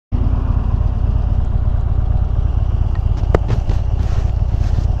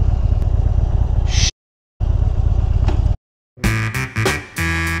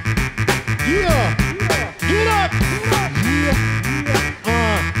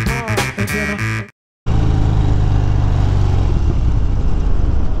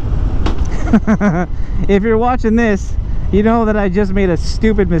If you're watching this, you know that I just made a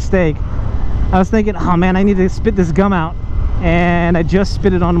stupid mistake. I was thinking, oh man, I need to spit this gum out, and I just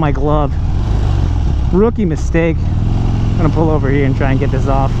spit it onto my glove. Rookie mistake. I'm gonna pull over here and try and get this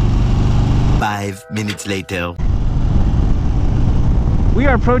off. 5 minutes later. We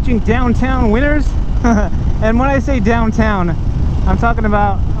are approaching downtown Winters. And when I say downtown, I'm talking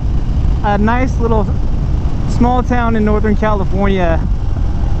about a nice little small town in Northern California.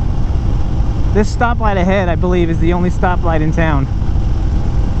 This stoplight ahead, I believe, is the only stoplight in town.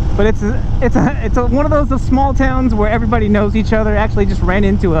 But it's one of those small towns where everybody knows each other. Actually, just ran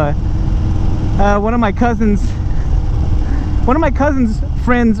into one of my cousin's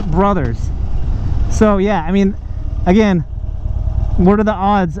friends' brothers. So yeah, I mean, again, what are the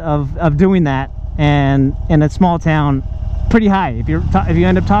odds of doing that? And in a small town, pretty high. If you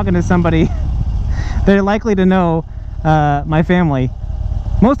end up talking to somebody, they're likely to know my family,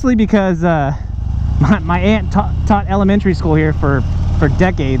 mostly because my aunt taught elementary school here for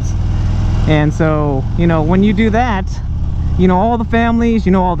decades. And so, you know, when you do that, you know all the families,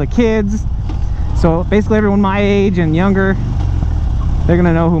 you know all the kids. So basically everyone my age and younger, they're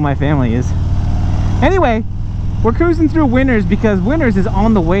gonna know who my family is. Anyway, we're cruising through Winters because Winters is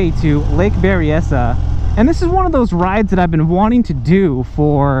on the way to Lake Berryessa. And this is one of those rides that I've been wanting to do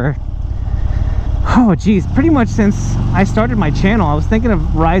for, oh geez, pretty much since I started my channel. I was thinking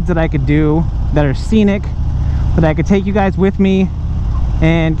of rides that I could do that are scenic, that I could take you guys with me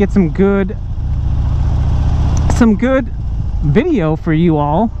and get some good video for you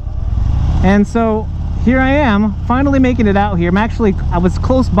all. And so here I am, finally making it out here. I was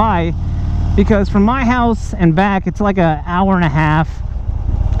close by, because from my house and back it's like an hour and a half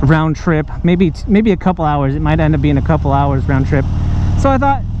round trip, maybe a couple hours. It might end up being a couple hours round trip. So I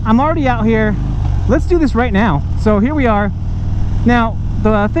thought, I'm already out here, let's do this right now. So here we are. Now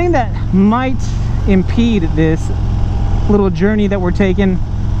the thing that might impede this little journey that we're taking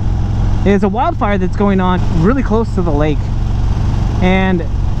is a wildfire that's going on really close to the lake. And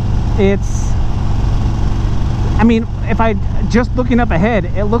I mean, if I just looking up ahead,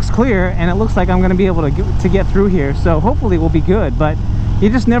 it looks clear and it looks like I'm going to be able to get through here. So hopefully we'll be good, but you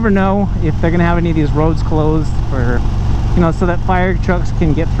just never know if they're going to have any of these roads closed for, you know, so that fire trucks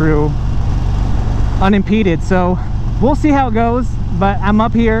can get through unimpeded. So we'll see how it goes, but I'm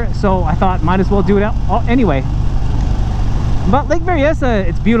up here, so I thought might as well do it out anyway. But Lake Berryessa,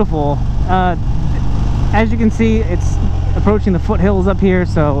 it's beautiful. As you can see, it's approaching the foothills up here,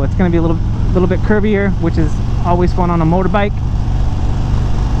 so it's going to be a little bit curvier, which is always fun on a motorbike.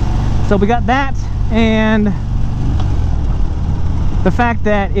 So we got that, and the fact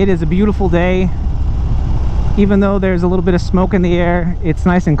that it is a beautiful day, even though there's a little bit of smoke in the air, it's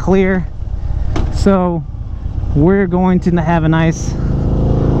nice and clear. So we're going to have a nice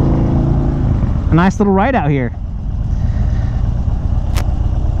little ride out here.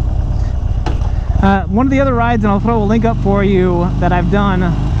 One of the other rides, and I'll throw a link up for you, that I've done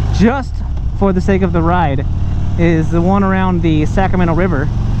just for the sake of the ride, is the one around the Sacramento River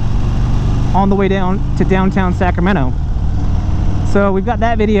on the way down to downtown Sacramento. So we've got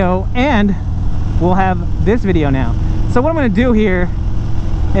that video, and we'll have this video now. So what I'm going to do here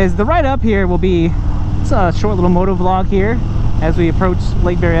is, the ride up here will be a short little moto vlog here as we approach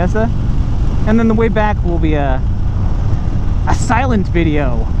Lake Berryessa, and then the way back will be a silent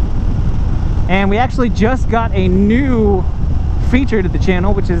video. And we actually just got a new feature to the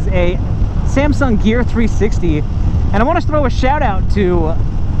channel, which is a Samsung Gear 360. And I want to throw a shout out to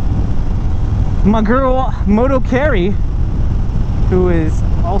my girl Moto Carrie, who is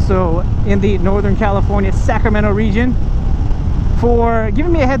also in the Northern California Sacramento region, for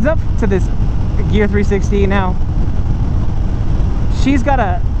giving me a heads up to this Gear 360. Now she's got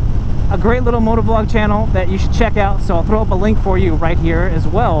a great little motovlog channel that you should check out, so I'll throw up a link for you right here as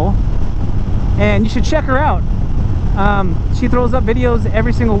well, and you should check her out. She throws up videos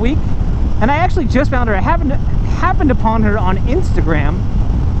every single week, and I actually just found her. I happened upon her on Instagram,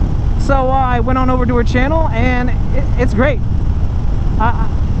 so I went on over to her channel, and it's great.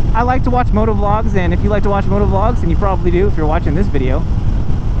 I like to watch motovlogs, and if you like to watch motovlogs, and you probably do if you're watching this video,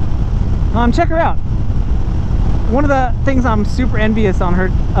 check her out. One of the things I'm super envious of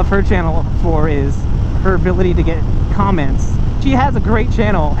her channel for is her ability to get comments. She has a great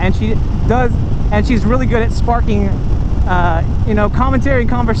channel, and she's really good at sparking you know, commentary and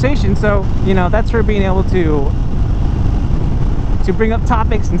conversation. So, you know, that's her being able to bring up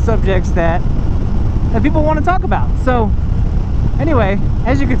topics and subjects that people want to talk about. So anyway,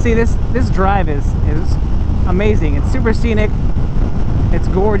 as you can see, this drive is amazing. It's super scenic, it's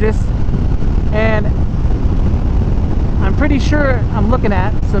gorgeous, and I'm pretty sure I'm looking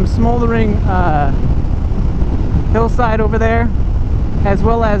at some smoldering hillside over there, as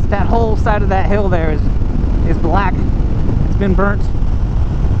well as that whole side of that hill there is black. It's been burnt,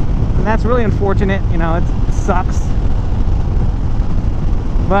 and that's really unfortunate. You know, it sucks,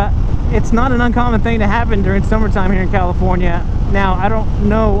 but it's not an uncommon thing to happen during summertime here in California. Now, I don't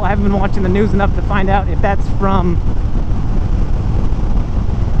know, I haven't been watching the news enough to find out if that's from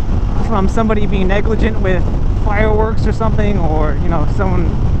somebody being negligent with fireworks or something, or, you know, someone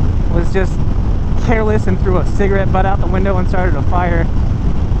was just careless and threw a cigarette butt out the window and started a fire.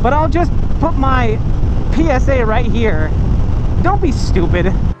 But I'll just put my PSA right here. Don't be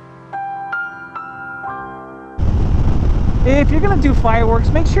stupid. If you're gonna do fireworks,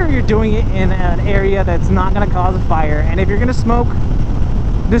 make sure you're doing it in an area that's not gonna cause a fire. And if you're gonna smoke,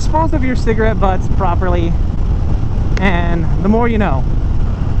 dispose of your cigarette butts properly, and the more you know.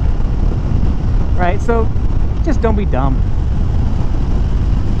 Right? So just don't be dumb.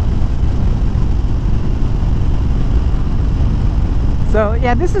 So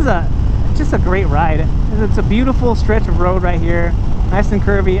yeah, this is just a great ride. It's a beautiful stretch of road right here, nice and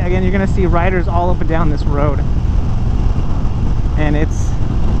curvy. Again, you're gonna see riders all up and down this road, and it's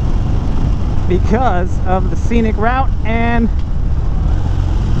because of the scenic route and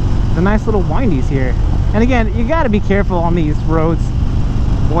the nice little windies here. And again, you got to be careful on these roads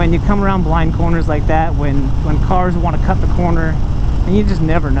when you come around blind corners like that, when cars want to cut the corner, and you just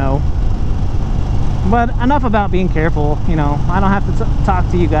never know. But enough about being careful. You know, I don't have to talk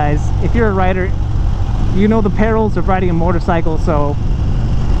to you guys. If you're a rider, you know the perils of riding a motorcycle, so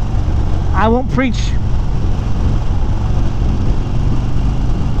I won't preach.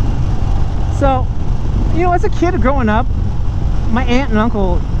 So, you know, as a kid growing up, my aunt and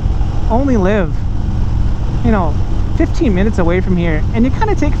uncle only live, you know, 15 minutes away from here, and you kind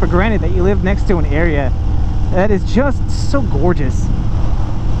of take for granted that you live next to an area that is just so gorgeous.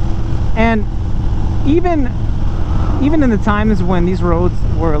 And even in the times when these roads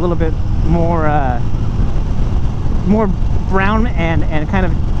were a little bit more brown and kind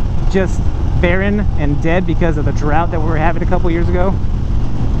of just barren and dead because of the drought that we were having a couple years ago,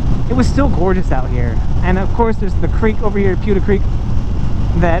 it was still gorgeous out here. And of course there's the creek over here, Pewter Creek,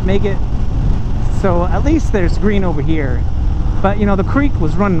 that make it so at least there's green over here. But you know, the creek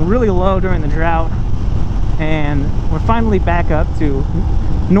was running really low during the drought, and we're finally back up to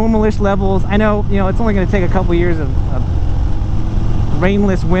normal-ish levels. I know, you know, it's only going to take a couple years of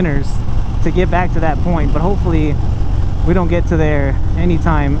rainless winters to get back to that point, but hopefully we don't get to there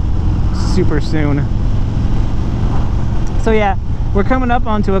anytime super soon. So yeah, we're coming up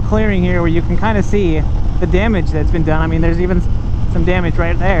onto a clearing here where you can kind of see the damage that's been done. I mean, there's even some damage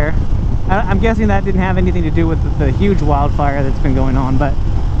right there. I'm guessing that didn't have anything to do with the huge wildfire that's been going on, but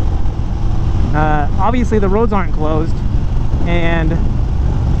obviously the roads aren't closed, and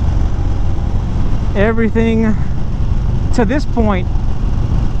everything to this point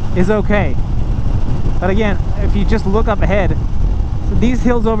is okay. But again, if you just look up ahead, so these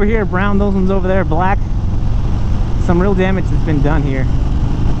hills over here brown, those ones over there black, some real damage has been done here.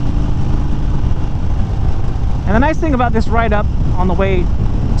 And the nice thing about this ride up on the way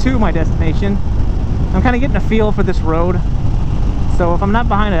to my destination, I'm kind of getting a feel for this road. So if I'm not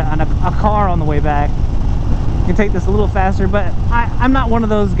behind a car on the way back, I can take this a little faster. But I'm not one of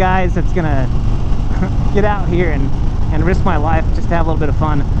those guys that's gonna get out here and risk my life just to have a little bit of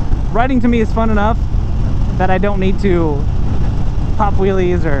fun. Riding to me is fun enough that I don't need to pop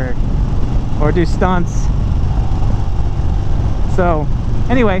wheelies or do stunts. So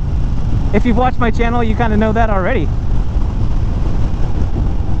anyway, if you've watched my channel, you kind of know that already.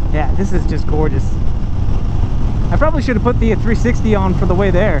 Yeah, this is just gorgeous. I probably should have put the 360 on for the way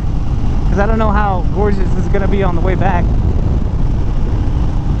there, because I don't know how gorgeous this is going to be on the way back.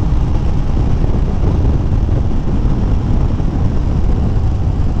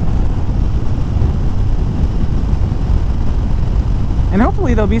 And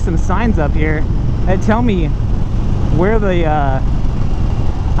hopefully there'll be some signs up here that tell me where the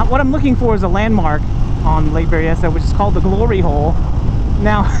what I'm looking for is a landmark on Lake Berryessa, which is called the Glory Hole.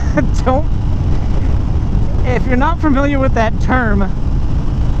 Now, if you're not familiar with that term,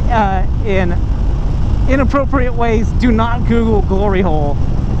 in inappropriate ways, do not Google Glory Hole.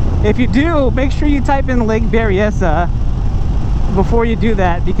 If you do, make sure you type in Lake Berryessa before you do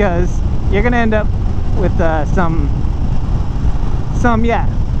that, because you're gonna end up with yeah.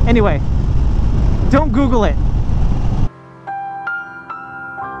 Anyway, don't Google it.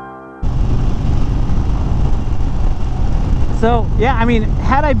 So yeah, I mean,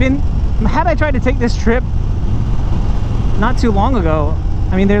 had I tried to take this trip not too long ago,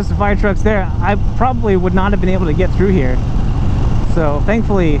 I mean, there's the fire trucks there. I probably would not have been able to get through here. So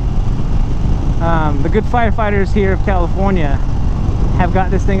thankfully, the good firefighters here of California have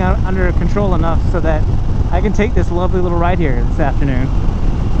got this thing under control enough so that I can take this lovely little ride here this afternoon.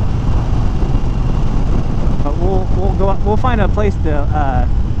 But we'll find a place to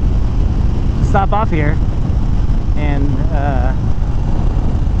stop off here, and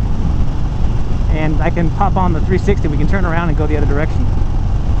I can pop on the 360. We can turn around and go the other direction.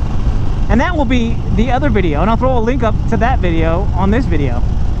 And that will be the other video, and I'll throw a link up to that video on this video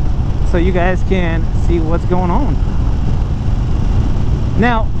so you guys can see what's going on.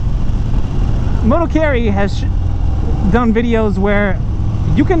 Now, MotoCarry has done videos where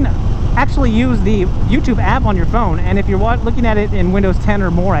you can actually use the YouTube app on your phone, and if you're looking at it in Windows 10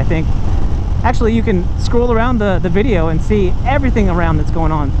 or more, I think, actually you can scroll around the video and see everything around that's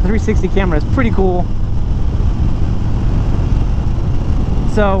going on. The 360 camera is pretty cool.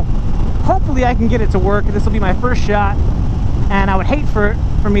 So hopefully I can get it to work. This will be my first shot, and I would hate for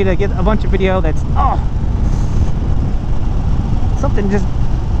me to get a bunch of video that's, something just,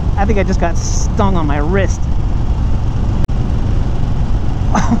 I think I just got stung on my wrist.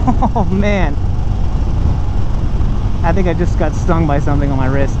 Oh man, I think I just got stung by something on my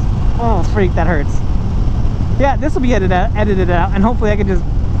wrist. Oh freak, that hurts. Yeah, this will be edited out, and hopefully I can just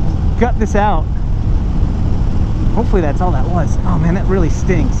gut this out. Hopefully that's all that was. Oh man, that really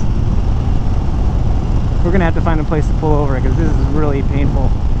stings. We're gonna have to find a place to pull over because this is really painful.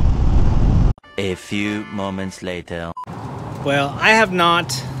 A few moments later. Well, I have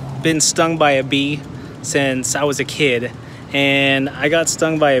not been stung by a bee since I was a kid, and I got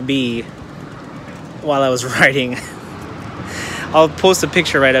stung by a bee while I was riding. I'll post a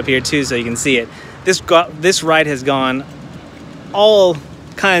picture right up here too so you can see it. This ride has gone all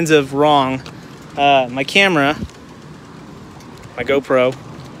kinds of wrong. My camera, my GoPro,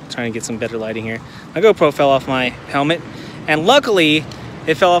 trying to get some better lighting here. My GoPro fell off my helmet, and luckily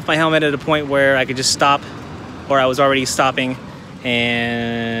it fell off my helmet at a point where I could just stop, or I was already stopping,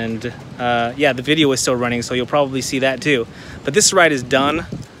 and yeah, the video is still running, so you'll probably see that too. But this ride is done,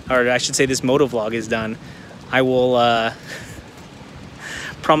 or I should say this motovlog is done. I will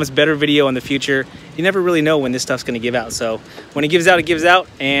promise better video in the future. You never really know when this stuff's gonna give out, so when it gives out,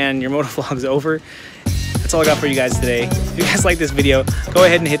 and your motovlog's over. That's all I got for you guys today. If you guys like this video, go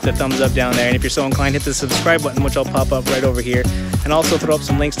ahead and hit the thumbs up down there, and if you're so inclined, hit the subscribe button, which will pop up right over here, and also throw up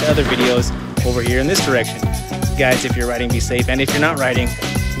some links to other videos over here in this direction. Guys, if you're riding, be safe, and if you're not riding,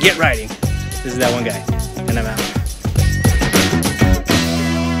 get riding. This is that one guy, and I'm out.